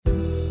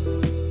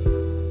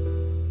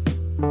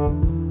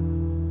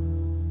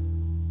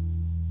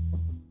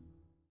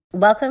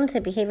Welcome to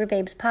Behavior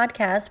Babes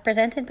podcast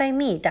presented by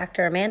me,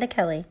 Dr. Amanda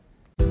Kelly.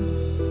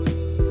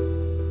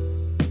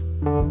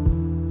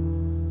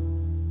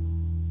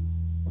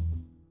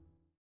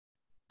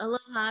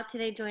 Aloha.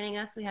 Today joining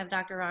us, we have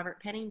Dr. Robert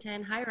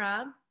Pennington. Hi,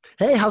 Rob.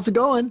 Hey, how's it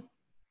going?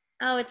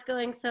 Oh, it's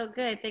going so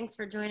good. Thanks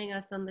for joining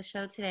us on the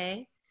show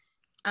today.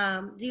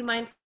 Do you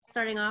mind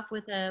starting off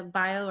with a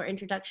bio or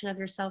introduction of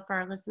yourself for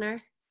our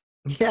listeners?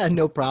 Yeah,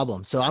 no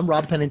problem. So I'm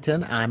Rob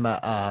Pennington. I'm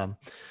a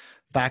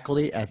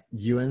faculty at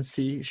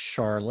UNC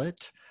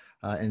Charlotte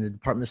in the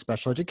Department of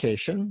Special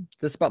Education.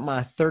 This is about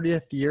my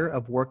 30th year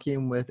of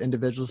working with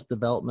individuals with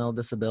developmental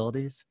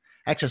disabilities.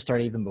 Actually, I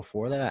started even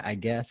before that. I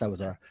guess I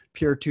was a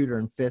peer tutor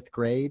in 5th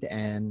grade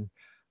and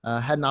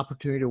had an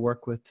opportunity to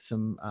work with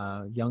some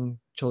young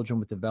children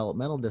with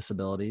developmental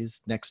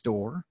disabilities next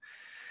door.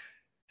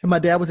 And my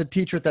dad was a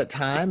teacher at that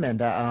time,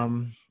 and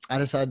I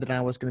decided that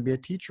I was going to be a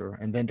teacher.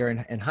 And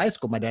then in high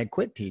school, my dad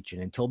quit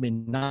teaching and told me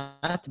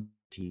not to be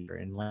a teacher.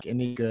 And like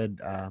any good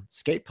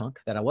skate punk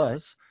that I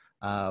was,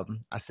 I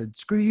said,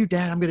 "Screw you,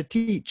 Dad! I'm going to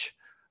teach."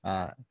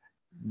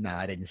 No,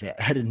 I didn't say it.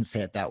 I didn't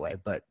say it that way,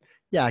 but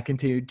yeah, I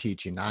continued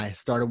teaching. I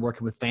started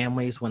working with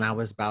families when I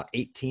was about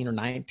 18 or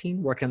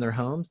 19, working in their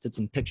homes. Did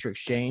some picture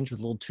exchange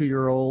with a little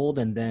 2-year-old,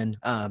 and then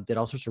did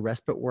all sorts of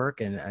respite work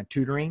and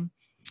tutoring.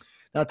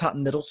 Then I taught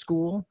in middle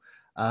school.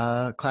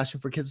 Classroom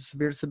for kids with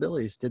severe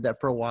disabilities. Did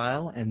that for a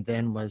while, and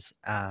then was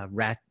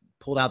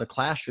pulled out of the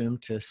classroom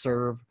to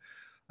serve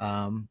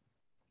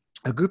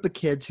a group of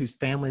kids whose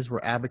families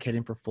were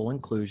advocating for full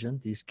inclusion.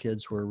 These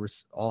kids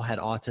all had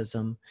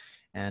autism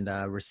and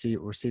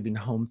receiving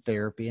home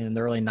therapy. And in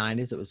the early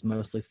 90s, it was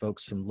mostly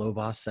folks from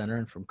Lovaas Center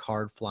and from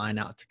CARD flying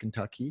out to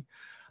Kentucky.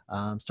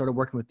 Started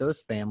working with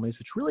those families,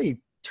 which really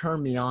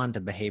turned me on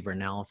to behavior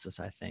analysis,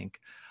 I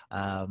think.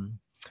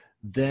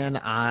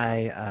 Then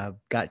I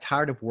got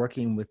tired of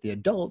working with the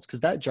adults because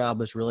that job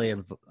was really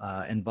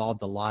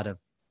involved a lot of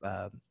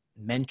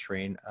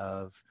mentoring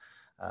of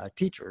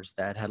teachers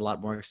that had a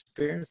lot more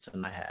experience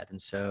than I had.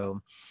 And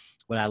so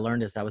what I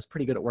learned is that I was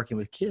pretty good at working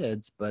with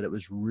kids, but it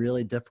was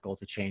really difficult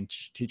to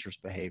change teachers'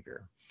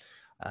 behavior.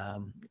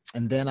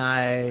 And then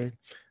I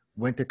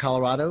went to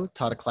Colorado,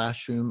 taught a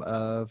classroom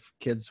of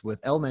kids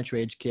with elementary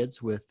age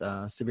kids with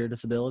severe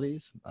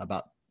disabilities.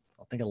 About,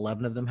 I think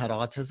 11 of them had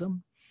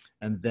autism.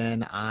 And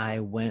then I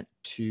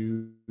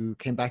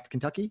came back to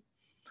Kentucky,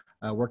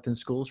 worked in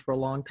schools for a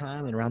long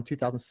time. And around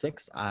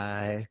 2006,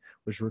 I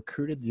was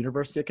recruited to the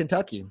University of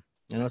Kentucky.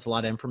 I know it's a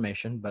lot of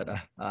information, but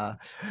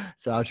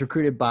so I was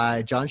recruited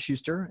by John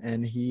Schuster,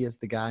 and he is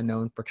the guy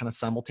known for kind of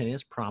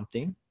simultaneous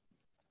prompting.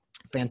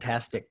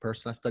 Fantastic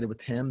person. I studied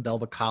with him,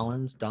 Belva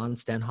Collins, Don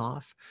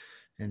Stenhoff,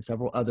 and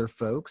several other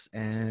folks.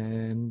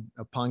 And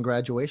upon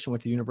graduation,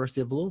 went to the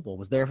University of Louisville.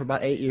 Was there for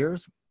about 8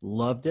 years.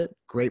 Loved it.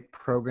 Great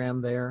program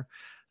there.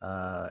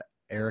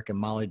 Eric and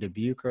Molly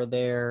Dubuque are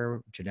there.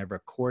 Ginevra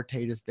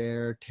Cortate is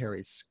there.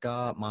 Terry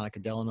Scott, Monica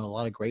Delano, a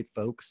lot of great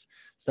folks.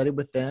 Studied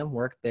with them,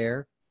 worked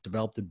there,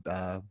 developed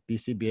a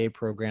BCBA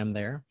program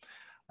there.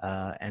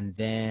 And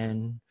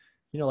then,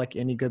 like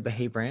any good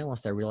behavior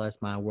analyst, I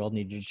realized my world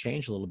needed to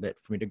change a little bit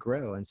for me to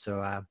grow. And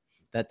so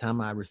that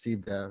time I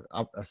received a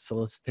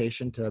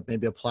solicitation to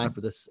maybe apply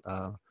for this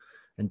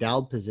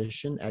endowed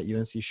position at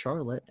UNC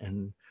Charlotte,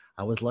 and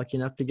I was lucky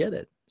enough to get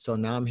it. So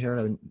now I'm here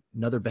in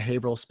another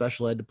behavioral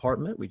special ed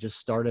department. We just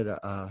started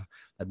a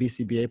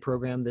BCBA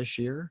program this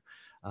year,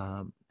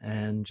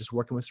 and just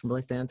working with some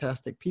really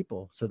fantastic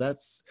people. So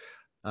that's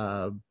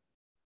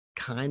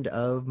kind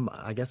of,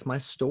 I guess, my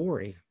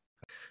story.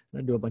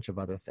 And I do a bunch of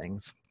other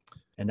things.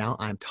 And now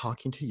I'm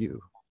talking to you.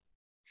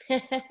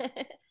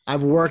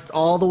 I've worked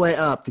all the way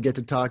up to get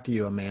to talk to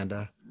you,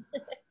 Amanda.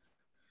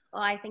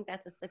 Well, I think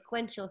that's a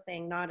sequential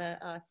thing, not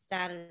a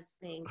status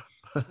thing.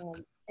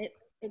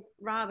 It's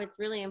Rob, it's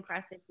really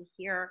impressive to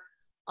hear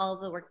all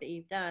of the work that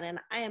you've done. And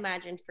I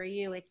imagine for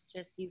you, it's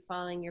just you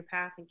following your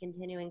path and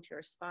continuing to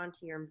respond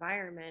to your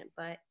environment.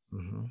 But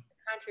the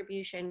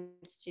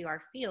contributions to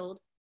our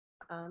field,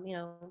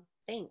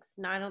 thanks.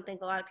 Now, I don't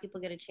think a lot of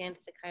people get a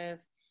chance to kind of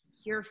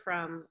hear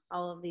from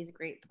all of these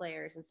great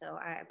players. And so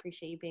I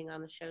appreciate you being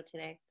on the show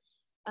today.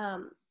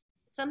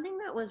 Something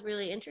that was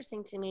really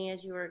interesting to me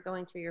as you were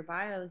going through your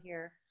bio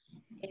here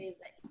is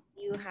that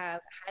you have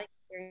had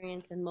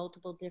experience in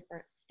multiple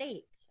different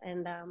states.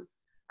 And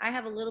I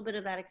have a little bit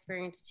of that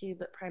experience too,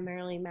 but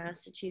primarily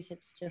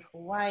Massachusetts to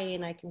Hawaii.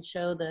 And I can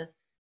show the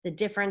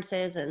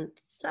differences and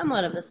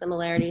somewhat of the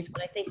similarities,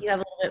 but I think you have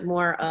a little bit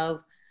more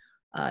of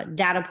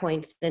data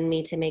points than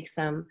me to make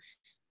some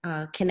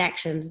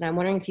connections. And I'm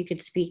wondering if you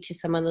could speak to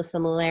some of the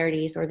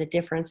similarities or the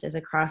differences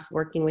across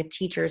working with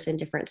teachers in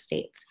different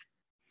states.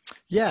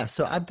 Yeah,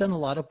 so I've done a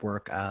lot of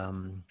work. For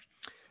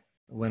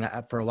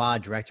a while, I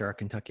directed our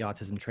Kentucky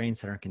Autism Training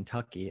Center in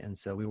Kentucky. And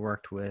so we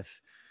worked with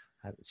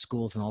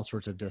schools in all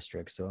sorts of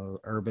districts. So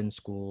urban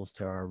schools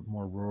to our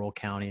more rural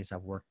counties.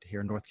 I've worked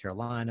here in North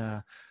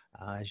Carolina,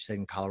 as you said,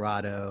 in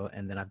Colorado.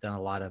 And then I've done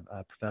a lot of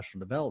professional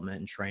development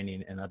and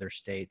training in other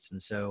states.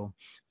 And so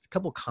a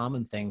couple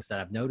common things that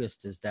I've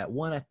noticed is that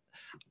one,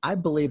 I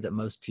believe that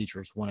most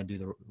teachers want to do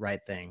the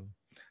right thing,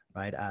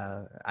 right?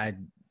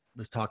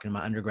 was talking to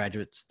my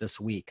undergraduates this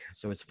week.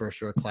 So it's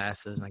first year of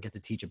classes, and I get to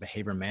teach a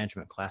behavior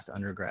management class to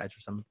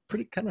undergraduates. I'm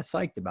pretty kind of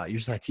psyched about it.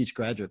 Usually I teach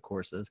graduate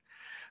courses,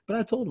 but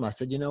I told them, I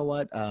said, you know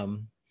what?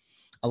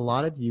 A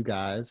lot of you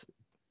guys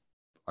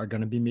are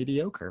going to be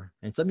mediocre,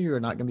 and some of you are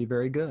not going to be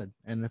very good,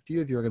 and a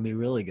few of you are going to be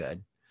really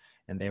good.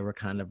 And they were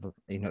kind of,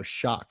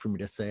 shocked for me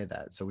to say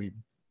that. So we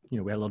had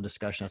a little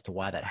discussion as to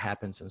why that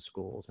happens in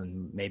schools,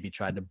 and maybe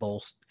tried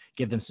to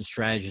give them some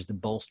strategies to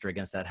bolster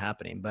against that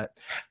happening. But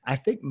I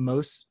think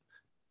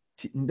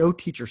no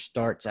teacher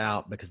starts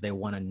out because they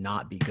want to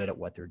not be good at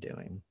what they're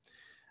doing.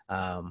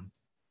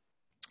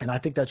 And I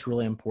think that's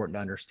really important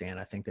to understand.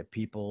 I think that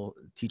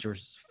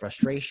teachers'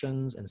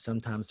 frustrations and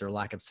sometimes their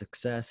lack of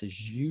success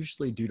is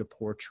usually due to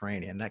poor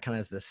training. And that kind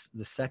of is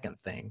the second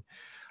thing.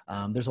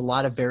 There's a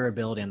lot of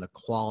variability in the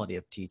quality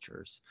of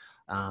teachers,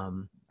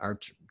 our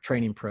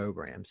training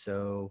program.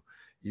 So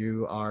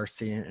you are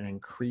seeing an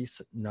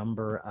increased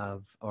number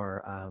of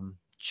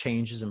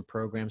changes in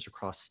programs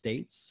across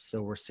states.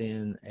 So we're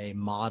seeing a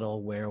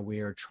model where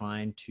we are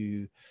trying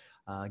to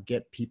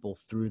get people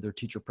through their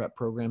teacher prep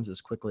programs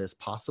as quickly as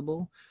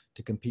possible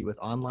to compete with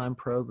online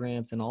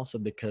programs, and also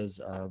because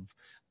of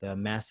the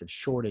massive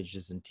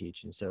shortages in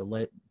teaching. So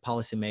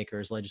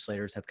policymakers,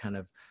 legislators have kind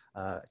of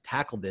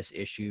tackled this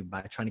issue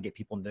by trying to get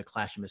people into the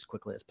classroom as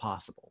quickly as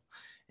possible.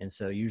 And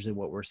so usually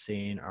what we're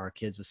seeing are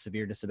kids with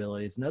severe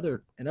disabilities and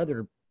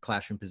other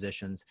classroom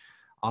positions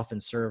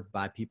often served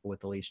by people with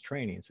the least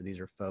training. So these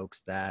are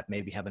folks that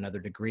maybe have another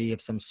degree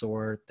of some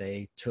sort.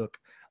 They took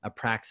a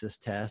praxis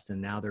test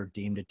and now they're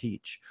deemed to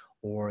teach,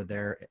 or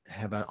they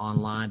have an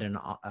online and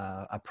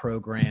a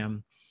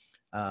program,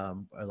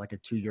 or like a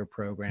 2-year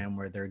program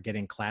where they're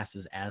getting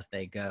classes as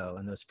they go.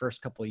 And those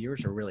first couple of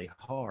years are really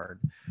hard.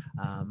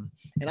 And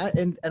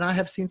I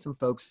have seen some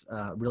folks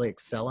really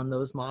excel in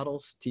those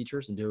models,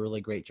 teachers, and do a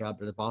really great job,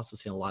 but I've also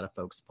seen a lot of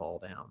folks fall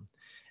down.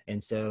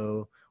 And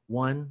so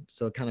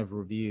kind of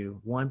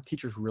review,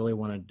 teachers really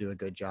want to do a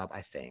good job,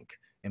 I think,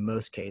 in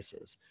most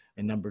cases.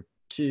 And number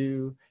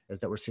 2 is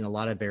that we're seeing a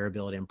lot of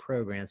variability in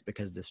programs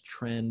because this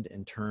trend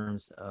in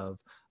terms of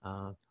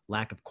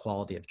lack of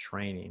quality of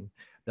training.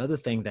 The other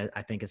thing that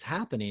I think is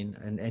happening,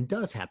 and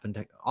does happen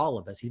to all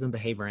of us, even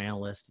behavior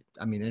analysts,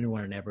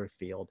 anyone in every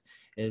field,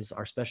 is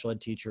our special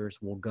ed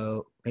teachers will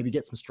go maybe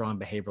get some strong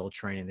behavioral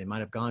training. They might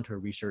have gone to a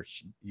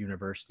research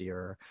university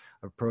or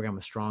a program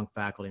with strong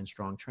faculty and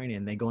strong training,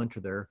 and they go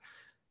into their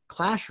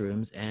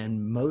classrooms,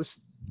 and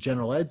most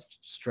general ed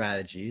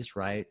strategies,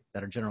 right,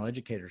 that our general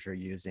educators are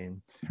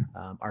using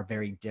are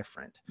very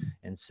different.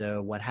 And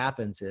so what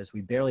happens is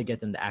we barely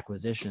get them to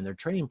acquisition in their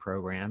training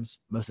programs.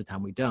 Most of the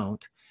time we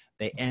don't.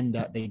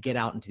 They get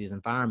out into these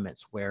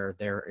environments where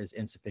there is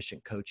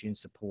insufficient coaching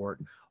support,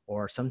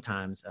 or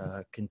sometimes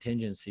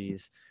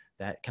contingencies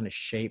that kind of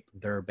shape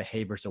their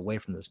behaviors away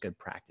from those good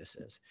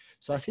practices.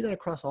 So I see that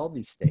across all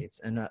these states.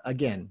 And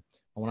again,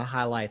 I want to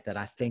highlight that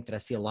I think that I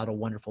see a lot of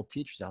wonderful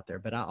teachers out there,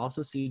 but I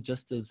also see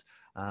just as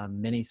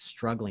many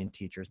struggling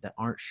teachers that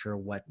aren't sure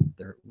what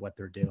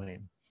they're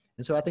doing.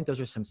 And so I think those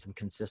are some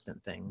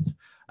consistent things.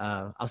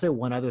 I'll say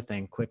one other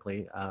thing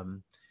quickly,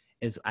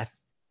 is I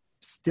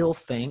still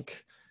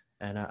think,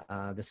 and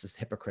this is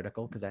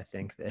hypocritical because I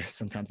think that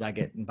sometimes I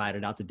get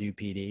invited out to do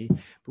PD,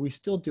 but we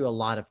still do a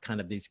lot of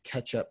kind of these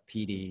catch-up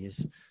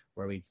PDs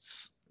where we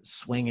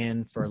swing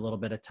in for a little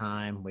bit of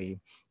time. We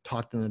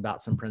talk to them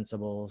about some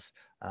principles,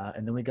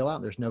 and then we go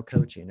out. There's no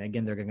coaching.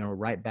 Again, they're going to go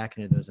right back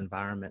into those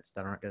environments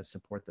that aren't going to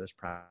support those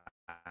practices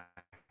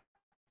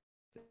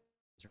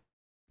or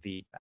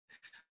feedback.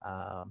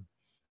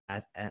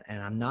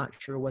 And I'm not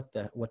sure what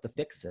the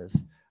fix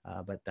is,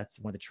 but that's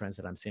one of the trends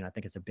that I'm seeing. I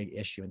think it's a big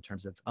issue in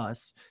terms of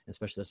us,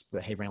 especially the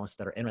behavior analysts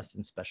that are interested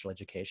in special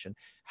education.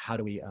 How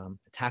do we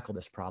tackle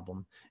this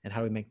problem, and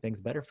how do we make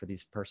things better for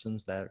these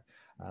persons that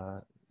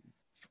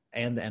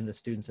and the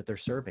students that they're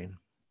serving?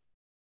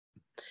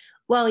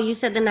 Well, you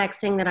said the next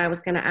thing that I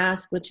was going to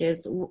ask, which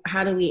is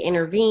how do we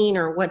intervene,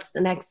 or what's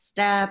the next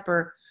step,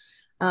 or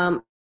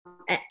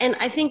and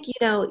I think,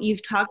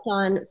 you've talked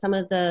on some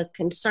of the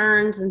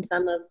concerns and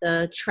some of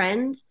the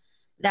trends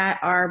that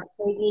are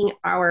plaguing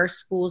our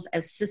schools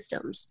as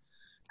systems.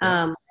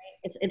 Yeah.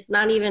 It's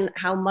not even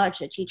how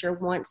much a teacher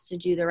wants to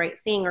do the right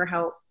thing, or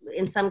how,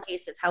 in some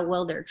cases, how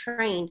well they're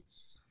trained.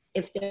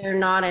 If they're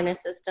not in a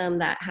system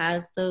that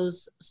has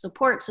those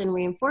supports and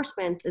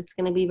reinforcements, it's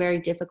going to be very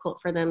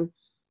difficult for them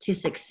to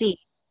succeed.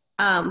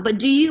 But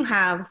do you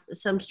have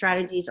some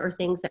strategies or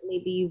things that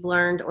maybe you've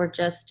learned, or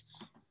just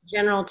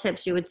general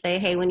tips you would say,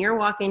 hey, when you're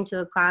walking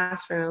to a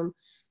classroom,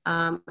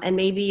 and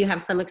maybe you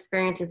have some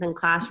experiences in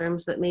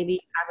classrooms, but maybe you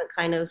haven't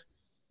kind of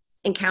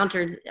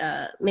encountered,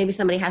 maybe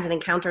somebody hasn't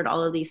encountered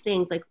all of these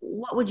things, like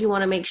what would you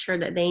want to make sure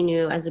that they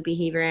knew as a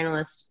behavior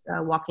analyst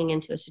walking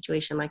into a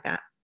situation like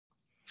that?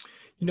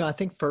 I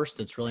think first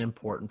it's really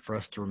important for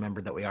us to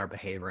remember that we are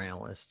behavior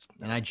analysts.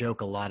 And I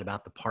joke a lot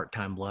about the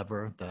part-time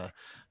lover, the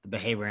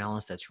behavior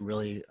analyst that's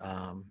really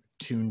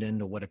tuned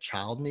into what a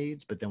child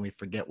needs, but then we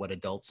forget what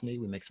adults need.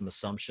 We make some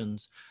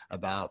assumptions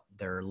about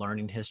their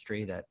learning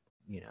history that,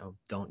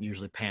 don't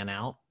usually pan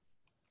out.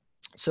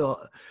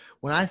 So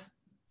when I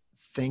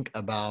think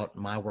about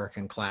my work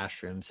in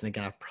classrooms, and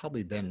again, I've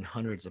probably been in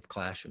hundreds of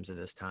classrooms at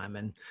this time,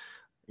 and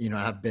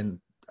I've been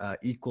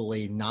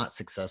equally not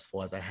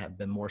successful as I have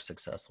been more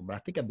successful. But I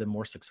think I've been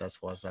more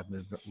successful as I've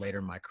moved later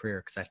in my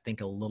career because I've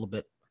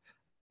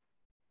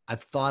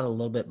thought a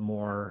little bit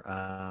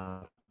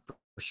more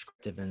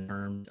prescriptive in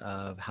terms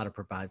of how to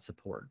provide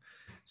support.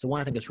 So one,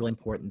 I think it's really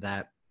important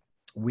that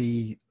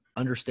we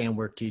understand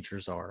where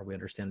teachers are. We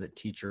understand that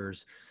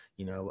teachers,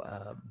 you know,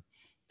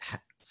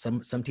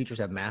 some teachers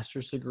have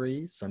master's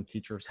degrees. Some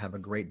teachers have a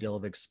great deal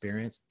of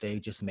experience. They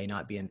just may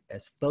not be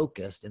as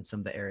focused in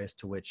some of the areas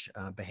to which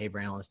behavior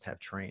analysts have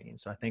training.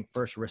 So I think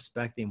first,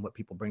 respecting what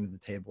people bring to the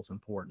table is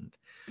important.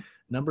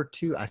 Number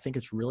two, I think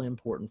it's really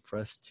important for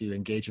us to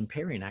engage in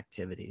pairing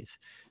activities.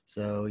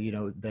 So,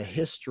 the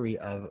history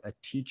of a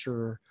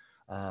teacher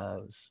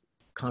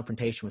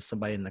confrontation with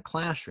somebody in the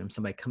classroom,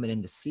 somebody coming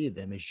in to see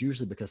them, is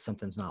usually because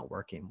something's not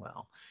working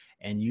well.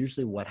 And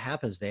usually what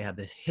happens, they have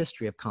this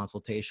history of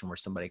consultation where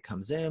somebody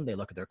comes in, they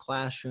look at their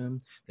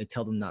classroom, they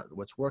tell them not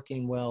what's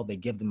working well, they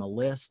give them a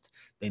list,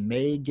 they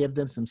may give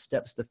them some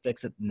steps to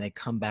fix it, and they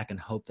come back and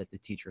hope that the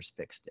teacher's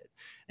fixed it.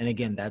 And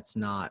again, that's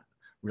not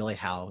really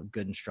how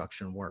good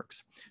instruction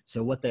works.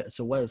 So what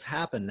has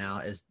happened now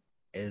is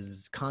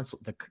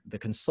the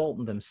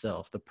consultant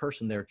themselves, the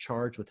person they're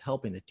charged with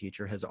helping the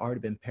teacher, has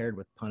already been paired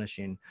with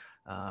punishing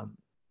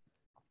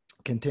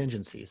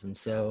contingencies. And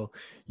so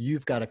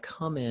you've got to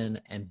come in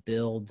and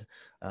build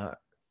a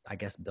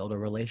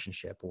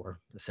relationship, or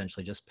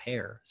essentially just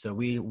pair. So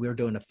we're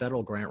doing a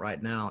federal grant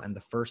right now. And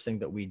the first thing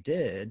that we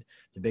did,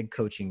 it's a big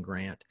coaching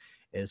grant,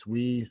 is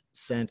we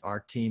sent our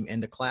team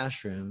into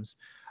classrooms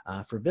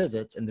for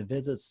visits. And the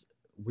visits,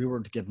 we were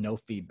to give no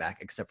feedback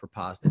except for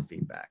positive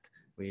feedback.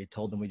 We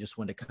told them we just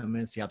wanted to come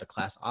in, see how the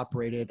class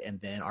operated,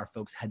 and then our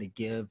folks had to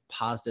give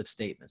positive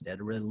statements. They had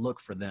to really look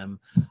for them,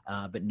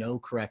 but no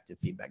corrective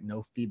feedback,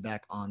 no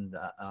feedback on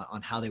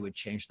how they would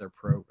change their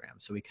program.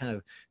 So it's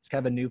kind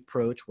of a new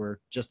approach. We're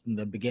just in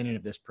the beginning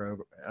of this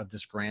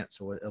grant,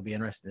 so it'll be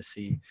interesting to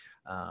see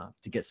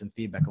to get some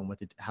feedback on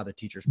how the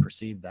teachers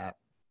perceive that.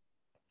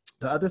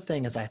 The other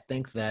thing is, I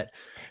think that,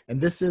 and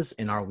this is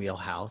in our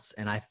wheelhouse,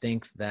 and I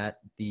think that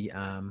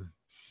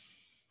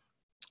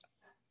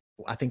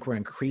I think we're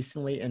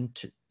increasingly in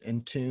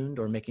tuned,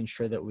 or making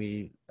sure that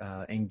we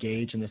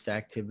engage in this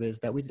activity, is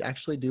that we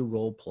actually do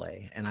role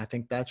play. And I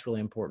think that's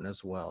really important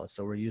as well.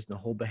 So we're using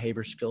the whole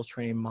behavior skills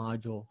training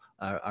module,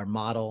 our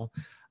model.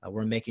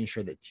 We're making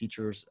sure that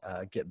teachers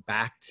get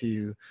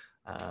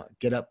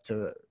up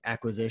to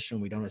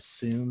acquisition. We don't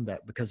assume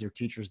that because they're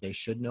teachers, they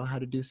should know how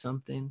to do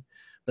something.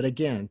 But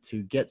again,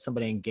 to get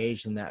somebody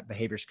engaged in that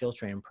behavior skills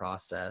training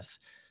process,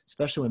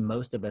 especially when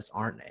most of us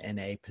aren't in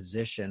a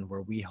position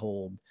where we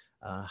hold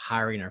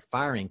hiring or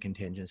firing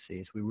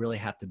contingencies, we really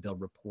have to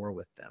build rapport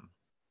with them.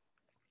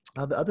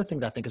 The other thing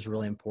that I think is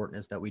really important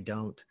is that we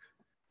don't,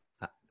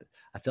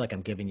 I feel like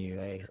I'm giving you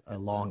a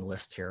long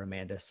list here,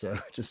 Amanda, so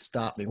just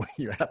stop me when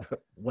you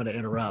want to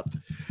interrupt.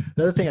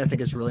 The other thing I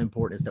think is really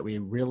important is that we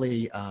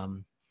really,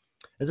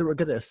 as we're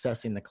good at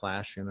assessing the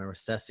classroom or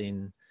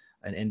assessing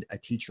a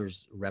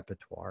teacher's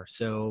repertoire.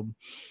 So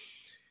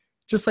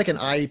just like an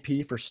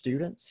IEP for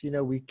students,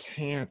 we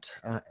can't,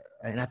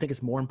 and I think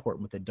it's more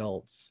important with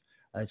adults,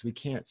 as we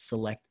can't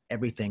select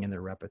everything in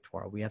their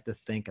repertoire. We have to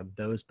think of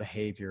those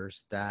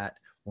behaviors that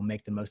will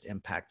make the most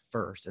impact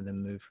first, and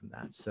then move from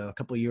that. So a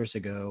couple of years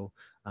ago,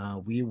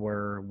 we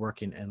were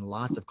working in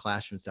lots of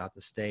classrooms throughout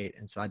the state.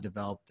 And so I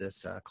developed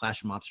this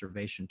classroom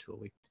observation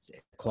tool. It's a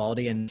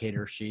quality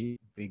indicator sheet.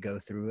 We go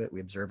through it.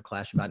 We observe a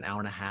classroom about an hour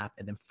and a half.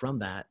 And then from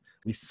that,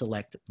 we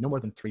select no more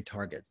than 3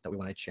 targets that we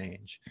want to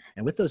change.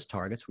 And with those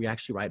targets, we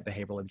actually write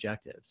behavioral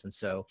objectives. And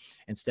so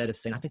instead of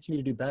saying, I think you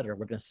need to do better,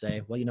 we're going to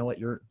say, well, you know what,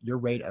 your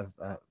rate of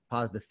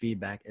positive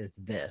feedback is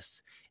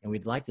this, and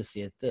we'd like to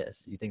see it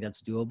this. You think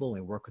that's doable? And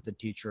we work with the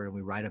teacher and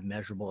we write a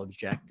measurable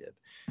objective.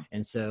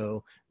 And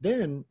so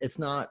then it's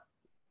not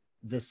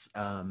this,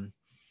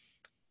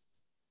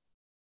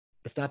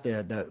 it's not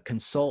the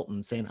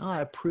consultant saying, oh,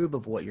 I approve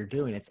of what you're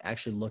doing. It's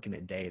actually looking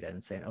at data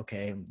and saying,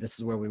 okay, this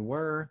is where we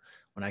were.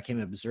 When I came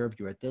and observed,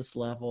 you were at this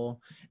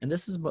level. And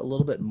this is a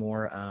little bit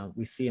more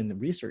we see in the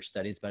research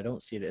studies, but I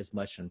don't see it as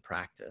much in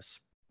practice.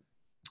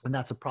 And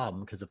that's a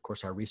problem because, of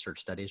course, our research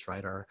studies,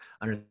 right, are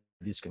under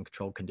these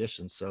controlled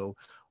conditions. So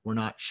we're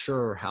not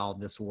sure how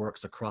this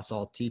works across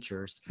all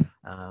teachers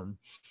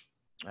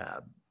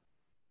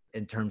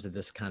in terms of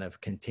this kind of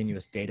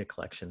continuous data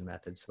collection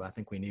method. So I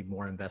think we need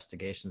more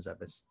investigations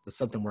of it. It's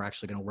something we're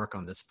actually going to work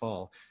on this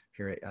fall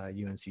here at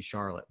UNC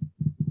Charlotte.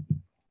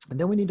 And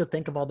then we need to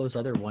think of all those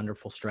other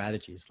wonderful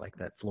strategies like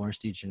that Florence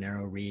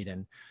DeGennaro Reed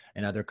and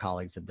other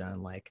colleagues have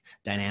done, like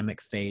dynamic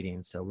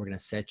fading. So we're going to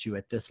set you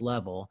at this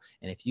level.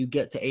 And if you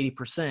get to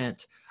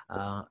 80%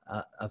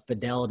 of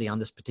fidelity on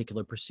this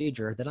particular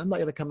procedure, then I'm not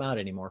going to come out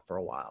anymore for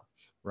a while.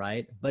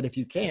 Right? But if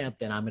you can't,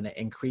 then I'm going to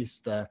increase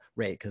the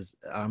rate, because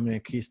I'm going to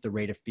increase the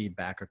rate of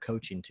feedback or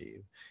coaching to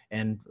you.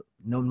 And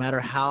no matter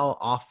how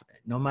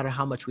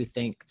much we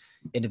think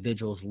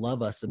individuals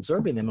love us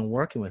observing them and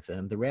working with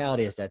them, the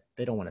reality is that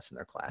they don't want us in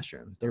their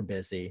classroom. They're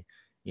busy.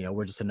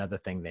 we're just another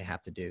thing they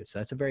have to do. So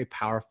that's a very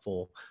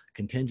powerful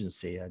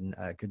contingency and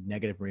a good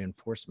negative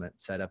reinforcement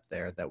set up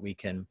there that we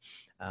can,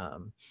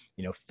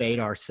 fade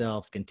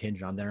ourselves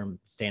contingent on them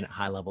staying at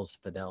high levels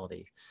of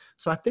fidelity.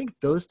 So I think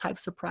those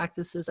types of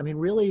practices, I mean,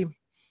 really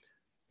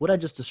what I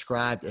just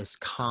described is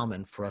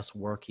common for us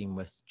working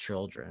with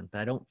children, but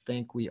I don't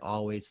think we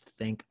always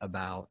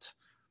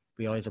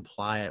we always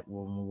apply it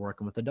when we're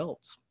working with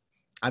adults.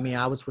 I mean,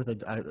 I was with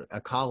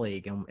a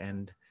colleague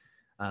and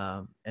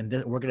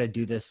then we're going to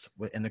do this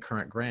in the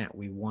current grant.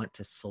 We want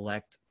to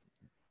select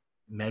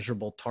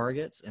measurable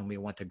targets, and we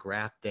want to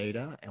graph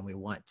data, and we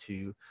want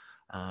to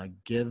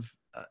give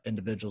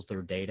individuals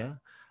their data.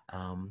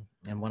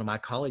 And one of my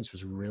colleagues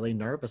was really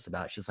nervous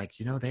about it. She's like,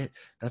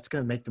 that's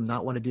going to make them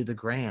not want to do the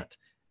grant.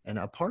 And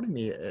a part of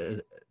me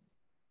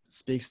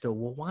speaks to,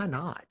 well, why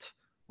not?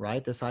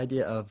 Right? This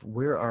idea of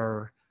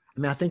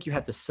I think you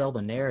have to sell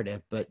the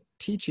narrative, but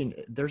teaching,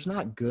 there's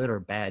not good or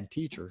bad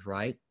teachers,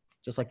 right?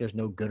 Just like there's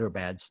no good or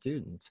bad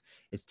students.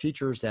 It's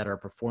teachers that are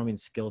performing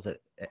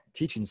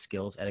teaching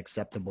skills at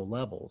acceptable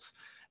levels.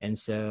 And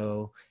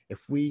so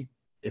if we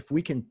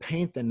can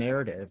paint the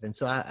narrative, and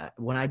so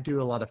when I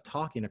do a lot of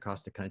talking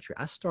across the country,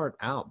 I start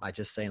out by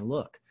just saying,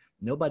 look,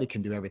 nobody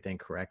can do everything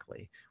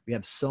correctly. We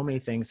have so many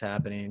things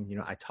happening.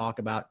 I talk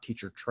about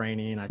teacher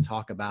training. I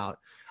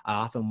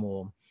often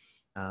will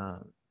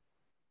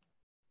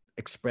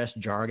express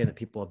jargon that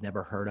people have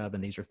never heard of.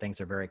 And these are things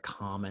that are very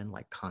common,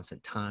 like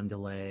constant time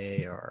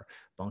delay or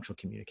functional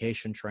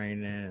communication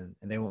training,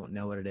 and they won't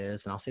know what it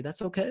is. And I'll say,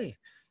 that's okay.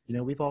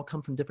 We've all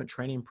come from different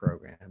training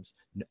programs.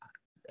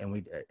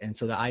 And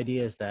so the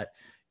idea is that,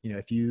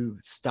 if you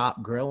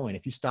stop growing,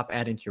 if you stop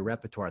adding to your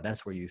repertoire,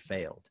 that's where you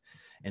failed.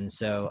 And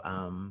so,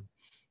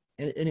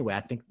 anyway,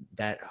 I think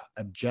that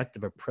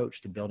objective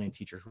approach to building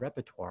teachers'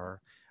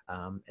 repertoire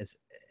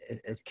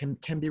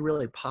can be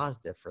really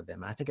positive for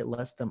them. And I think it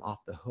lets them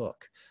off the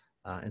hook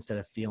instead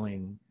of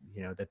feeling,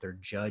 that they're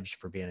judged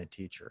for being a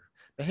teacher.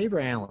 Behavior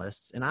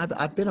analysts, and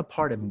I've been a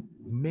part of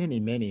many,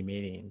 many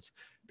meetings,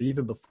 but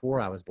even before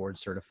I was board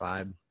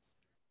certified,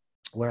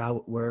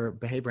 where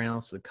behavior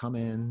analysts would come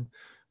in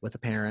with a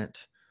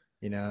parent,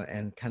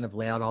 and kind of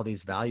lay out all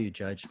these value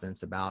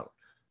judgments about,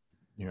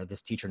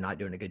 this teacher not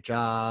doing a good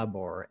job,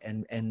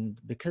 and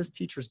because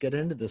teachers get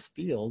into this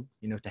field,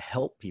 to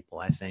help people,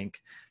 I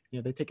think,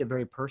 they take it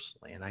very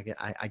personally. And I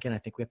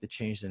think we have to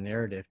change the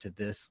narrative to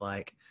this,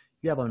 like,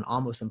 you have an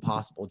almost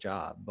impossible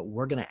job, but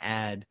we're going to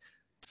add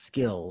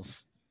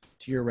skills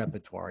to your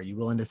repertoire. Are you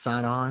willing to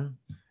sign on?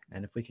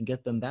 And if we can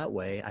get them that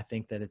way, I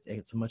think that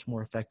it's a much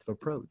more effective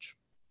approach.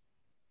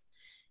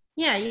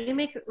 Yeah, you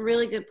make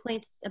really good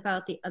points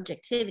about the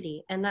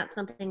objectivity, and that's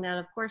something that,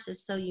 of course,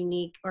 is so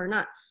unique, or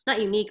not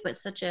unique, but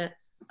such a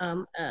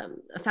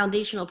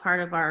foundational part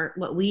of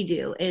what we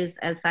do is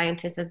as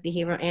scientists, as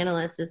behavioral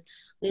analysts, is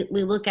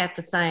we look at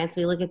the science,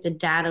 we look at the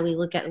data, we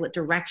look at what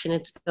direction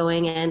it's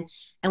going in,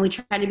 and we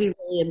try to be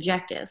really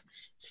objective.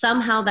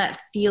 Somehow that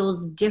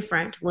feels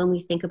different when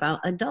we think about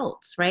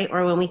adults, right?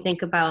 Or when we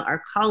think about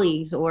our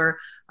colleagues or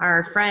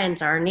our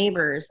friends, our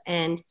neighbors.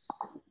 And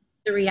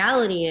the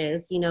reality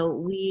is,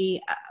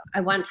 I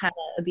once had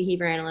a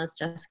behavior analyst,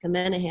 Jessica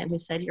Menahan, who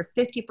said you're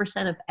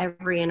 50% of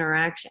every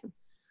interaction.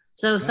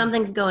 So if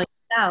something's going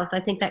south,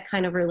 I think that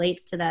kind of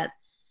relates to that,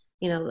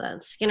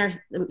 Skinner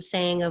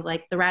saying of,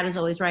 like, the rat is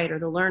always right, or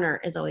the learner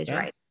is always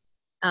right.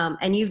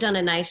 And you've done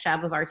a nice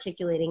job of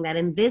articulating that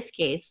in this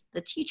case,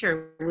 the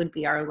teacher would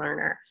be our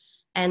learner.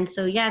 And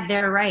so, yeah,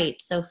 they're right.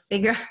 So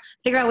figure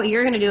out what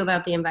you're going to do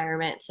about the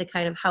environment to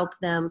kind of help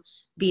them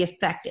be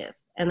effective.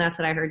 And that's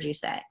what I heard you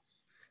say.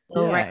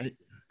 So, yeah,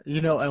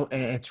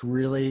 and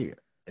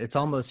it's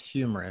almost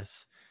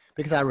humorous,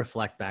 because I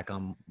reflect back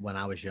on when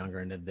I was younger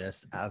into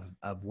this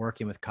of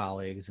working with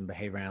colleagues and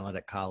behavior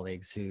analytic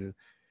colleagues who,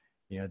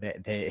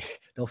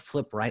 they'll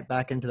flip right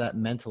back into that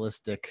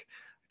mentalistic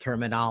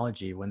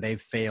terminology when they've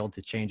failed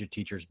to change a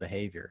teacher's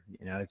behavior.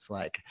 It's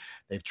like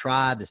they've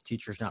tried, this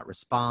teacher's not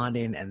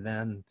responding, and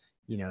then,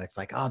 it's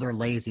like, oh, they're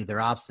lazy,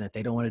 they're obstinate,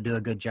 they don't want to do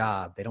a good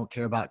job, they don't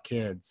care about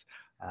kids.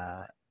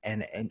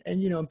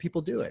 And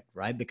people do it,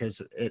 right?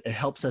 Because it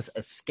helps us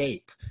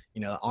escape,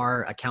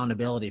 our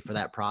accountability for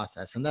that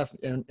process. And that's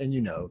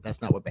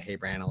not what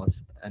behavior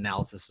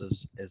analysis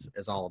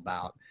is all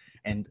about.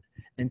 And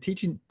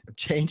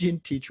changing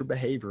teacher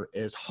behavior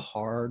is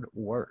hard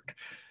work.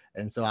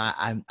 And so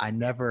I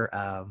never,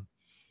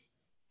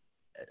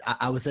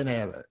 I was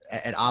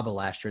at ABA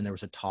last year, and there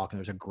was a talk, and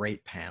there was a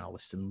great panel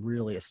with some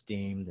really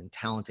esteemed and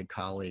talented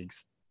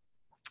colleagues.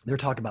 They're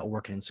talking about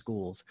working in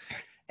schools.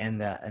 And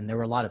there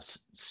were a lot of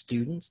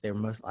students.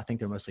 I think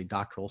they're mostly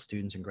doctoral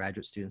students and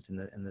graduate students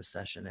in this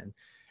session.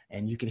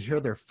 And you could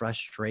hear their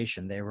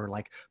frustration. They were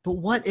like, but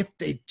what if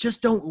they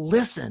just don't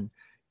listen?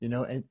 You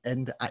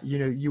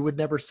would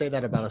never say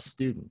that about a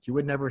student. You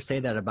would never say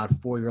that about a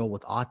 4-year-old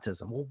with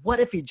autism. Well,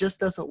 what if he just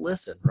doesn't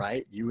listen,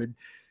 right? You would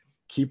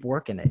keep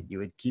working it. You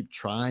would keep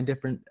trying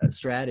different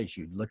strategies.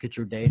 You'd look at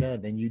your data,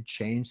 and then you'd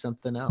change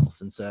something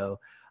else. And so,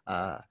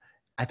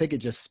 I think it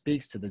just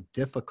speaks to the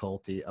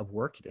difficulty of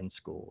working in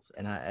schools.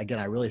 And again,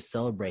 I really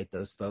celebrate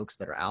those folks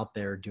that are out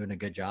there doing a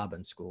good job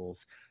in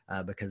schools,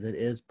 because it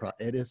is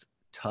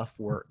tough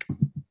work.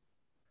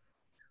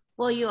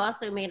 Well, you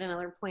also made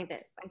another point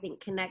that I think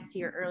connects to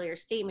your earlier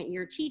statement.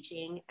 You're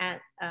teaching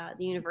at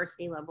the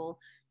university level.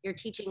 You're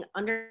teaching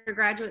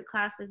undergraduate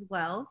class as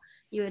well.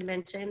 You had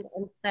mentioned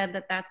and said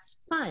that that's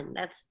fun.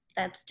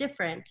 That's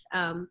different.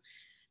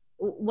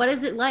 What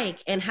is it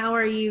like, and how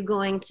are you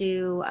going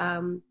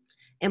to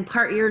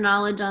impart your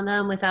knowledge on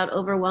them without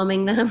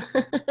overwhelming them?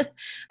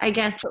 I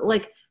guess, but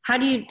like, how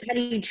do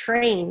you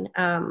train,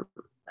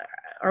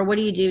 or what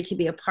do you do to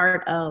be a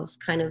part of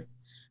kind of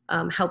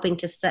helping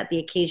to set the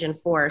occasion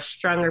for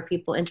stronger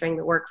people entering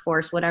the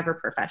workforce, whatever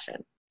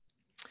profession?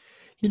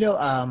 You know,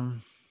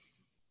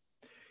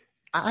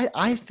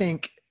 I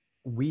think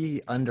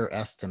we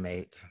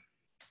underestimate.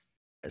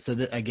 So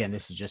again,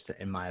 this is just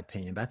in my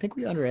opinion, but I think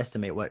we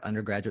underestimate what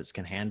undergraduates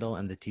can handle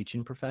in the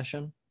teaching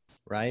profession,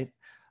 right?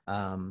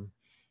 Um,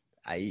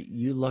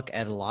 you look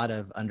at a lot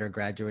of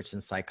undergraduates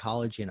in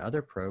psychology and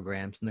other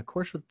programs, and the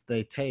course that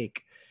they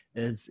take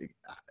is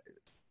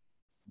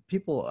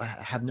people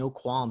have no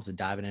qualms of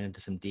diving into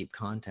some deep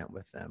content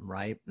with them,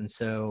 right? And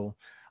so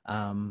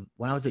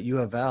when I was at U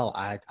of L,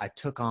 I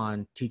took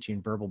on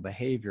teaching verbal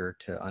behavior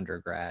to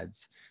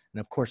undergrads,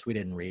 and of course we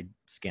didn't read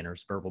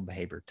Skinner's verbal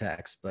behavior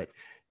text, but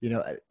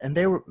and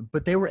they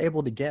were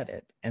able to get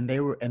it, and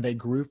they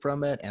grew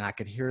from it, and I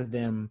could hear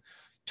them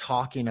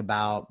talking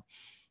about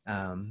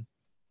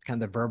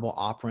kind of the verbal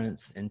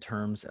operants in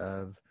terms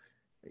of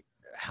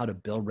how to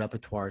build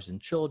repertoires in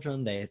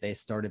children. They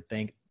started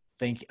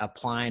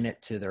applying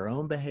it to their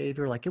own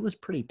behavior. Like, it was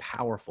pretty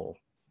powerful.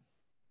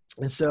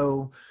 And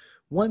so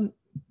one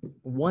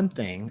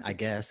thing, I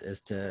guess,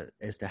 is to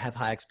have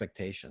high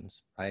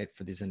expectations, right,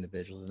 for these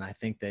individuals. And I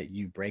think that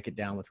you break it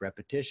down with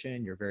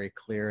repetition. You're very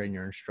clear in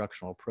your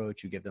instructional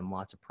approach. You give them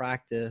lots of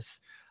practice,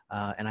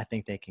 and I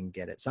think they can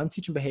get it. So I'm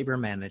teaching behavior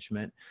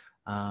management.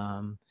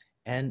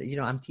 And,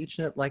 I'm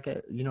teaching it like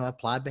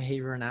applied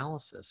behavior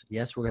analysis.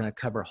 Yes, we're going to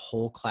cover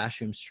whole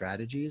classroom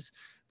strategies,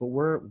 but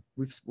we're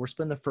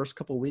spending the first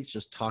couple of weeks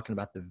just talking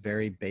about the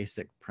very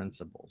basic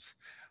principles.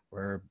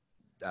 Where,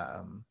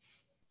 I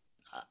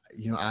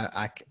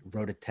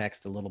wrote a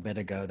text a little bit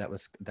ago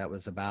that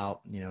was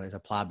about, is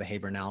applied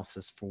behavior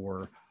analysis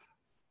for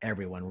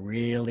everyone.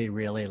 Really,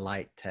 really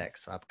light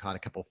text. So I've caught a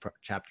couple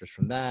chapters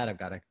from that. I've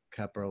got a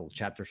couple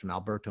chapters from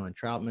Alberto and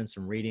Troutman,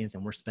 some readings,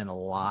 and we're spending a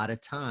lot of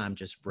time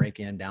just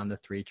breaking down the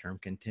 3-term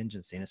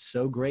contingency. And it's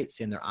so great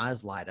seeing their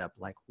eyes light up,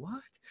 like,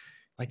 what?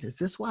 Like, is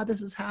this why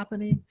this is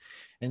happening?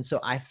 And so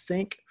I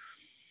think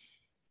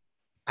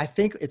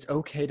it's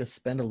okay to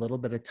spend a little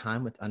bit of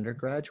time with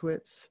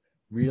undergraduates,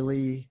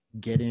 really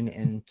getting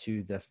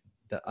into the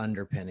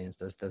underpinnings,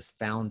 those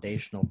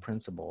foundational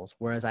principles.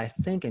 Whereas I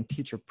think in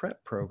teacher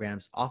prep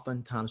programs,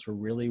 oftentimes we're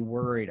really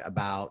worried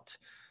about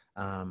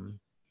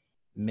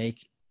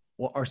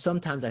or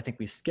sometimes I think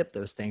we skip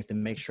those things to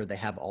make sure they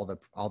have all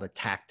the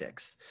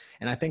tactics.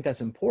 And I think that's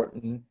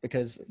important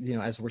because,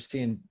 as we're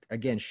seeing,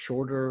 again,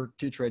 shorter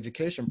teacher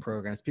education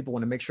programs, people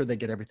want to make sure they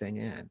get everything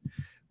in.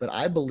 But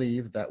I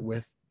believe that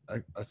with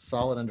a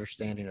solid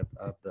understanding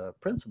of the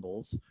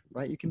principles,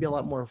 right, you can be a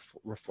lot more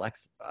more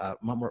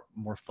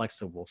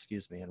flexible,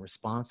 and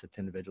responsive to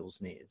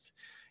individuals' needs.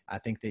 I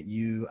think that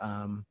you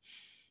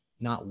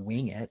not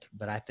wing it,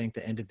 but I think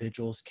that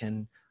individuals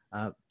can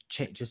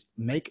just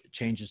make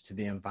changes to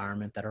the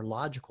environment that are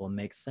logical and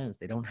make sense.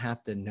 They don't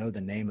have to know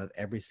the name of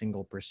every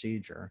single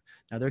procedure.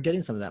 Now, they're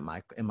getting some of that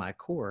in my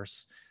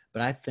course,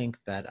 but I think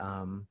that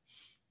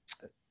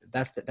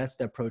that's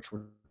the approach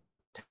we're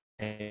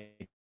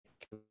taking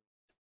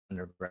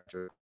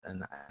undergraduate.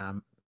 And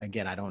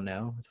again, I don't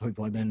know. So we've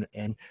only been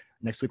in.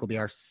 Next week will be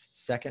our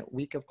second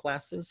week of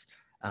classes,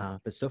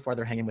 but so far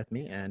they're hanging with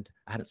me, and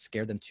I haven't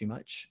scared them too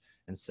much.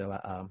 And so,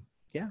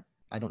 yeah,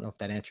 I don't know if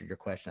that answered your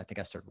question. I think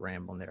I started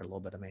rambling there a little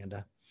bit,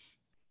 Amanda.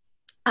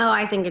 Oh,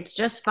 I think it's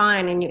just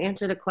fine, and you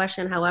answer the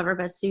question however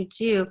best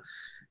suits you.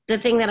 The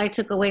thing that I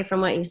took away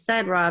from what you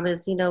said, Rob,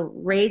 is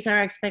raise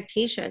our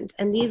expectations,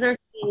 and these are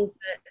things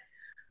that,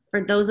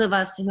 for those of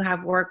us who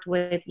have worked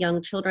with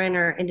young children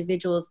or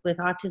individuals with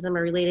autism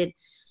or related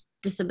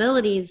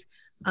disabilities,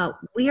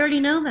 we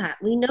already know that.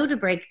 We know to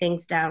break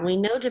things down. We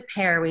know to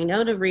pair. We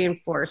know to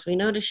reinforce. We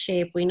know to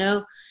shape. We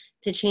know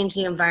to change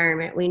the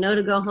environment. We know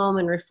to go home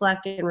and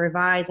reflect and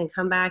revise and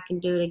come back and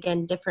do it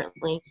again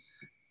differently.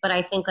 But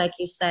I think, like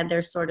you said,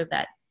 there's sort of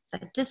that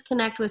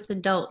disconnect with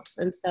adults.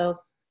 And so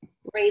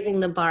raising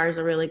the bar is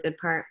a really good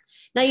part.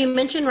 Now, you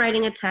mentioned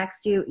writing a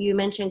text. You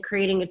mentioned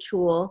creating a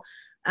tool.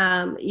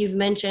 You've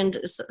mentioned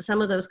some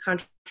of those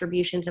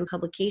contributions and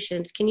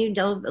publications. Can you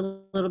delve a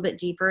little bit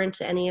deeper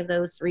into any of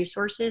those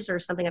resources, or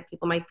something that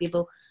people might be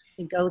able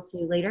to go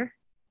to later?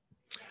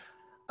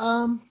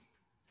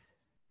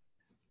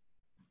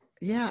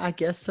 Yeah, I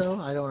guess so.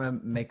 I don't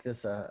want to make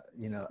this a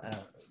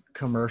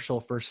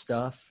commercial for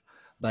stuff,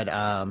 but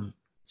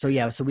so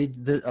yeah, so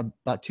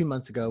about 2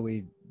 months ago,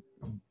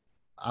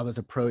 I was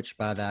approached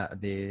by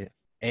the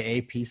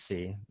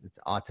AAPC, it's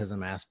Autism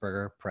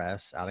Asperger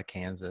Press out of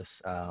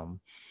Kansas.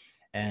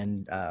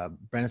 And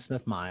Brenna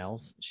Smith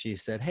Miles, she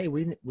said, hey,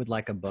 we would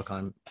like a book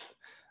on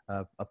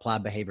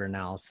applied behavior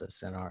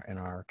analysis in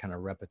our kind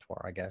of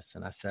repertoire, I guess.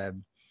 And I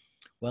said,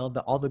 well,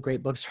 all the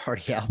great books are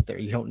already out there.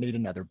 You don't need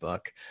another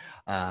book.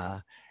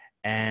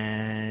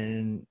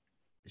 And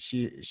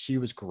she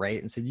was great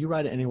and said, you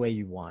write it any way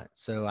you want.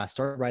 So I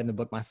started writing the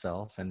book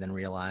myself and then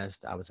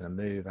realized I was in a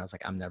move. And I was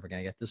like, I'm never going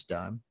to get this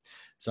done.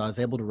 So I was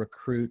able to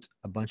recruit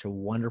a bunch of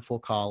wonderful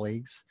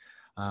colleagues.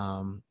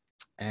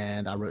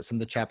 And I wrote some of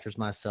the chapters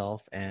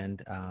myself.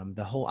 And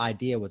the whole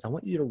idea was I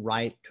want you to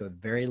write to a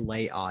very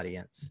lay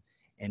audience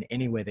in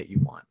any way that you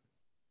want.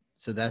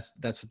 So that's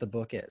what the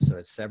book is. So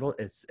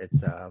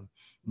it's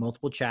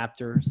multiple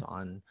chapters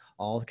on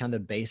all the kind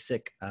of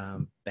basic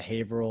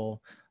behavioral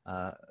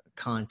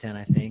content,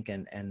 I think,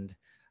 and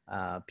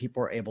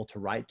people are able to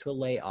write to a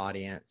lay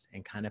audience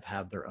and kind of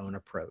have their own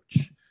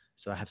approach.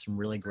 So I have some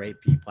really great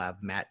people. I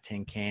have Matt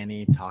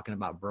Tincani talking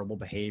about verbal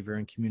behavior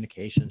and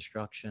communication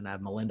instruction. I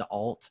have Melinda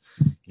Alt,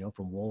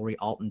 from Woolery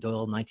Alton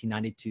Doyle,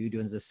 1992,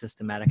 doing the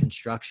systematic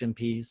instruction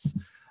piece.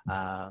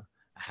 I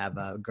have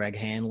Greg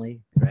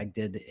Hanley. Greg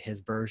did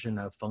his version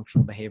of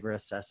functional behavior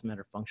assessment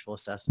or functional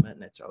assessment,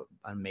 and it's an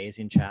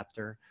amazing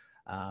chapter.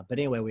 But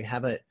anyway, we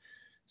have it.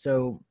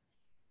 So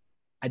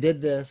I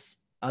did this,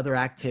 other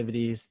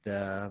activities,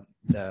 the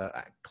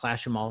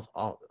classroom,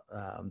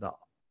 the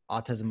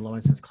Autism Low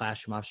Incidence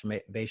Classroom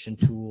Observation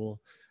Tool.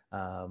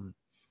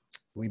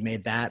 We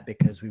made that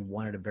because we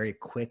wanted a very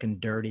quick and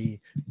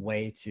dirty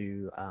way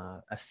to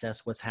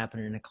assess what's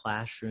happening in a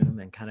classroom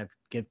and kind of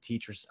give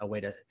teachers a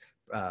way to,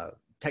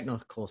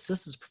 technical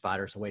assistance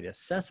providers, a way to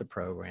assess a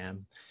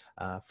program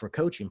for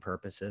coaching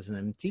purposes, and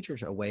then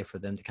teachers a way for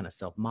them to kind of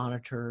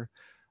self-monitor.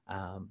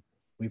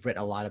 We've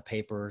written a lot of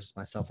papers,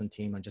 myself and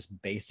team, on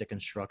just basic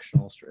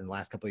instructional. In the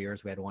last couple of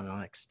years, we had one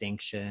on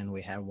extinction.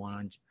 We had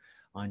one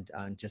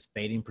on just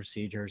fading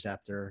procedures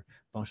after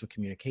functional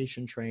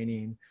communication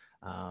training.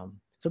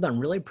 Something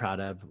I'm really proud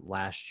of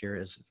last year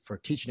is for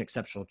Teaching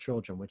Exceptional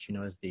Children, which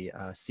is the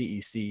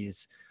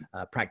CEC's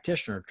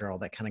practitioner journal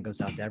that kind of goes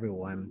out to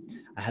everyone.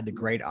 I had the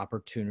great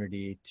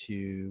opportunity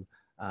to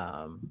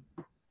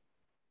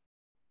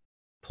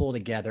pull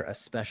together a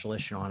special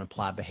issue on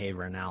applied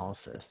behavior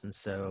analysis. And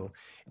so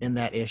in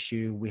that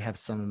issue, we have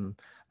some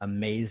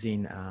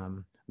amazing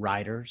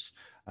writers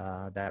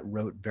that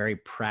wrote very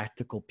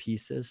practical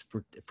pieces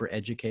for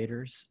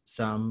educators,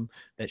 some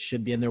that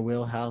should be in their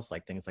wheelhouse,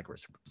 like things like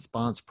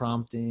response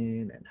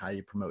prompting and how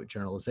you promote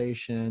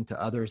generalization,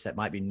 to others that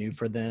might be new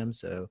for them.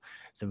 So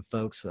some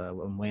folks,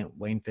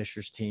 Wayne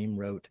Fisher's team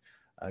wrote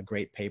a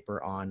great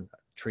paper on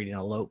treating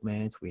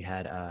elopement. We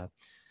had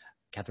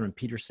Catherine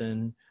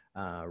Peterson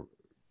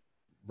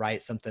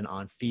write something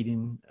on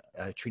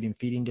treating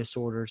feeding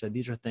disorders. And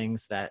these are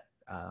things that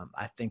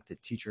I think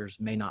that teachers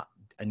may not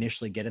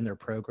initially get in their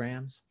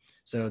programs.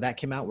 So that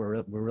came out.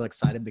 We're really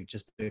excited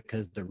just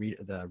because the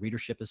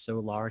readership is so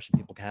large and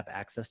people can have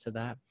access to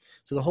that.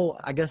 So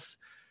I guess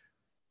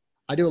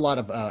I do a lot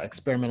of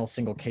experimental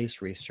single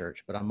case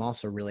research, but I'm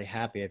also really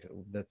happy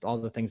that all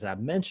the things that I've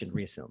mentioned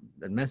recently,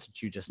 that mentioned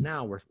to you just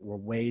now, were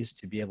ways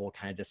to be able to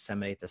kind of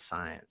disseminate the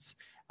science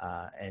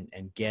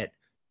and get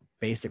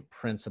basic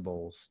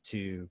principles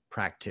to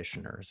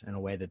practitioners in a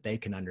way that they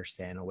can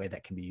understand, a way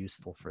that can be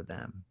useful for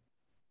them.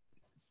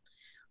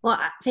 Well,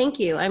 thank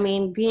you. I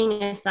mean, being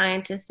a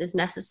scientist is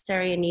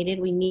necessary and needed.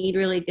 We need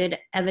really good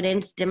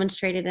evidence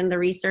demonstrated in the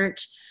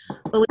research,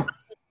 but we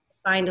also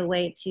find a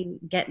way to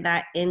get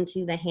that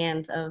into the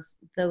hands of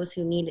those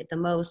who need it the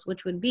most,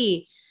 which would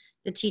be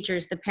the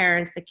teachers, the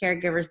parents, the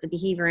caregivers, the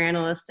behavior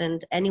analysts,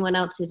 and anyone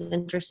else who's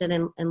interested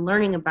in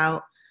learning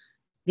about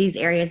these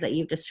areas that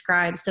you've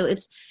described. So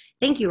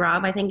thank you,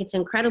 Rob. I think it's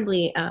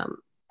incredibly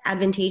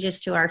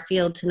advantageous to our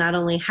field to not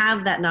only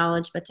have that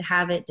knowledge, but to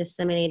have it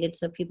disseminated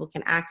so people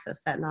can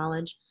access that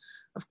knowledge.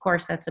 Of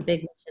course, that's a big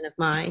mission of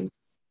mine.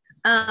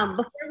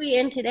 Before we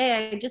end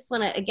today, I just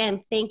want to,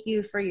 again, thank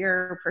you for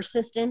your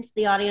persistence.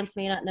 The audience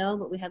may not know,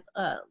 but we have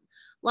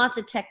lots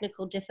of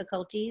technical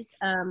difficulties.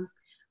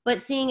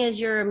 But seeing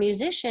as you're a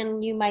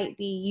musician, you might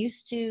be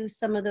used to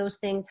some of those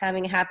things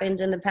having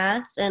happened in the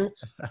past. And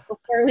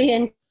before we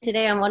end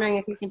today, I'm wondering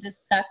if you can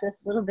just talk to us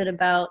a little bit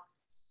about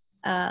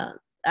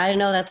I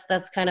know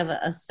that's kind of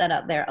a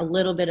setup there, a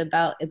little bit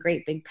about A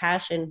Great Big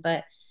Passion,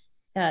 but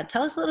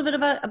tell us a little bit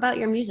about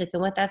your music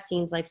and what that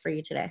seems like for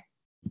you today.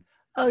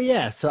 Oh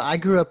yeah, so I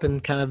grew up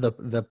in kind of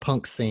the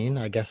punk scene,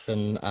 I guess,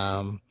 and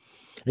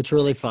it's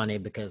really funny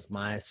because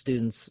my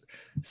students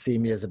see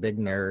me as a big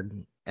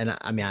nerd, and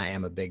I mean I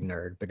am a big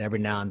nerd, but every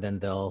now and then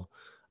they'll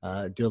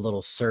do a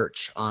little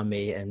search on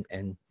me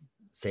and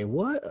say,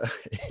 what?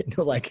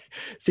 Like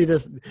see,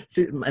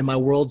 and my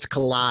worlds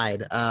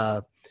collide.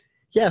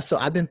 Yeah, so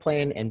I've been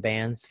playing in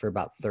bands for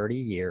about 30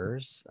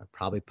 years. I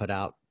probably put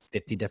out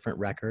 50 different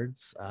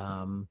records,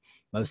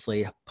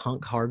 mostly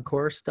punk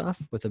hardcore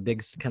stuff with a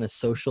big kind of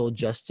social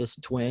justice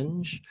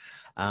twinge.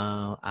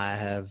 I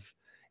have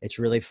it's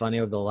really funny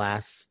over the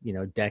last,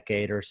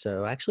 decade or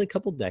so, actually a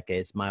couple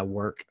decades, my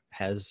work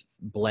has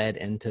bled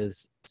into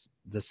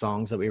the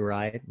songs that we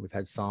write. We've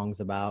had songs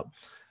about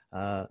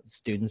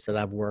students that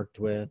I've worked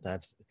with.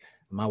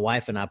 My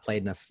wife and I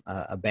played in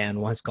a band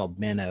once called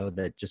Minnow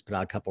that just put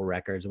out a couple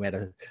records. We had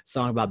a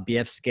song about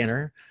B.F.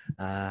 Skinner.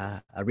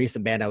 A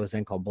recent band I was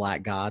in called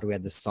Black God, we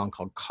had this song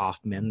called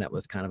Kaufman that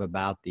was kind of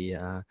about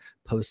the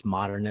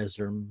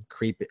postmodernism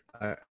creep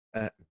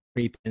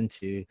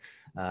into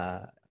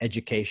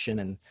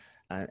education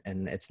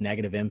and its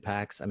negative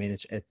impacts. I mean,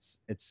 it's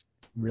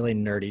really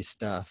nerdy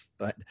stuff,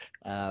 but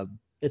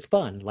it's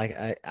fun. Like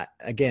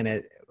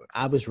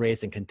I was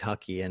raised in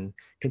Kentucky, and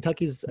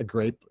Kentucky's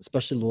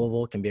especially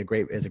Louisville can be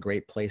is a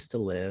great place to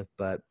live,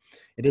 but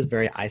it is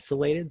very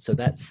isolated. So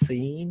that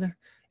scene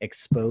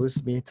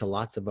exposed me to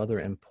lots of other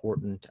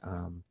important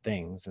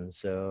things. And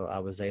so I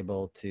was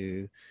able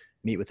to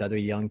meet with other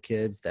young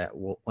kids that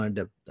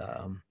wanted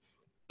to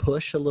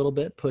push a little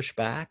bit, push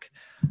back.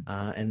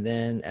 And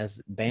then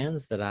as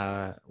bands that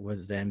I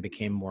was in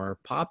became more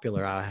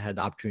popular, I had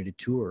the opportunity to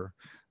tour.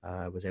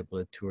 I was able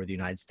to tour the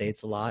United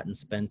States a lot and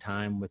spend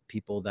time with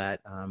people that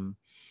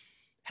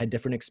had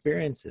different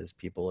experiences,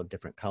 people of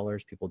different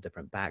colors, people of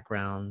different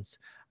backgrounds.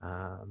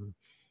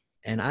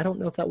 And I don't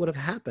know if that would have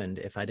happened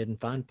if I didn't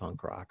find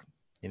punk rock.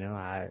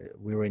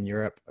 We were in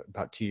Europe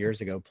about 2 years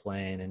ago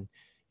playing, and,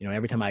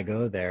 every time I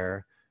go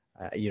there,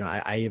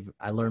 I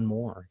learn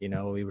more.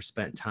 We were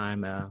spent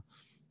time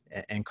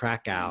in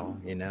Krakow,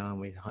 and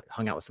we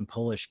hung out with some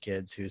Polish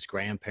kids whose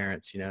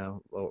grandparents,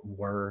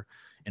 were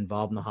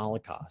involved in the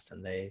Holocaust,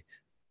 and they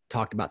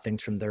talked about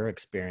things from their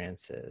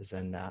experiences.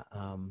 And I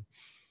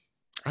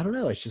don't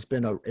know, it's just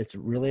it's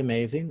really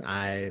amazing.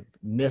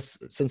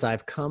 Since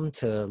I've come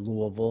to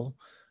Louisville,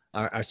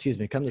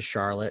 come to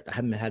Charlotte, I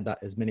haven't had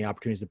as many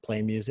opportunities to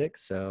play music.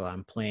 So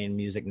I'm playing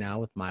music now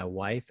with my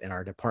wife and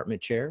our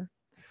department chair,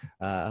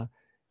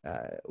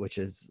 which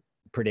is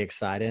pretty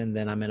exciting. And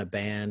then I'm in a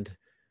band,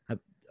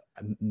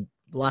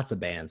 lots of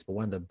bands, but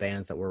one of the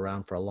bands that were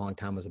around for a long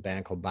time was a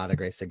band called By the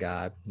Grace of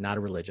God, not a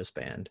religious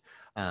band.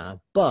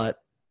 But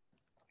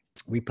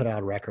we put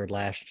out a record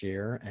last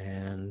year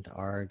and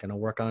are going to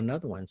work on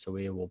another one. So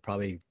we will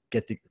probably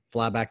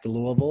fly back to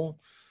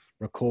Louisville,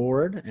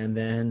 record, and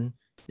then,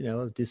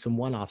 do some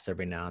one-offs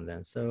every now and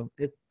then. So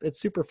it's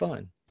super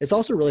fun. It's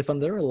also really fun.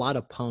 There are a lot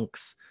of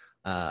punks,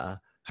 are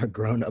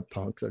grown-up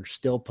punks or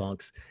still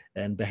punks,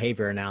 and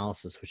behavior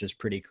analysis, which is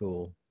pretty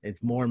cool.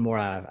 It's more and more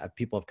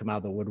people have come out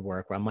of the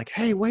woodwork where I'm like,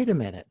 hey, wait a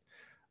minute.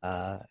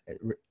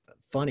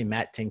 Funny,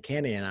 Matt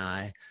Tincanti and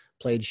I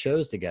played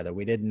shows together.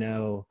 We didn't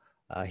know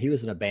he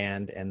was in a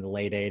band in the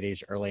late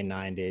 80s, early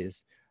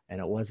 90s. And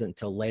it wasn't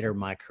until later in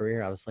my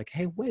career, I was like,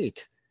 hey,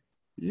 wait,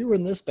 you were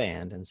in this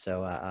band. And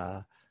so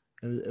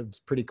it was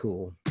pretty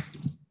cool.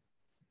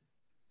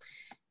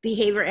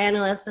 Behavior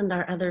analysts and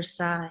our other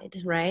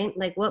side, right?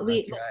 Like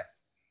Right.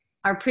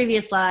 Our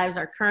previous lives,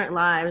 our current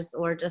lives,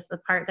 or just the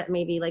part that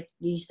maybe, like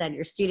you said,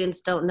 your students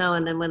don't know.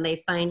 And then when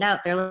they find out,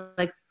 they're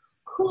like,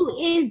 who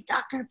is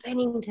Dr.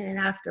 Pennington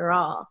after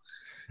all?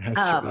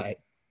 That's right.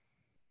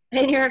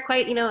 And you're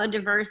quite, a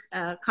diverse,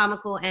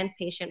 comical and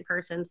patient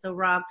person. So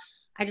Rob,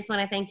 I just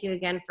want to thank you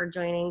again for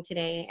joining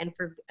today and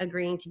for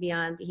agreeing to be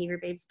on Behavior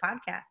Babes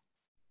podcast.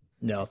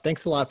 No,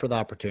 thanks a lot for the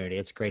opportunity.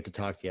 It's great to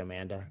talk to you,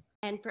 Amanda.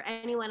 And for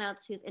anyone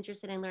else who's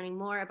interested in learning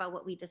more about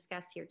what we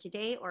discussed here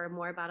today or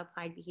more about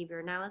applied behavior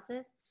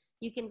analysis,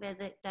 you can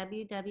visit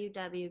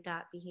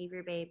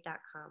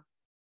www.behaviorbabe.com.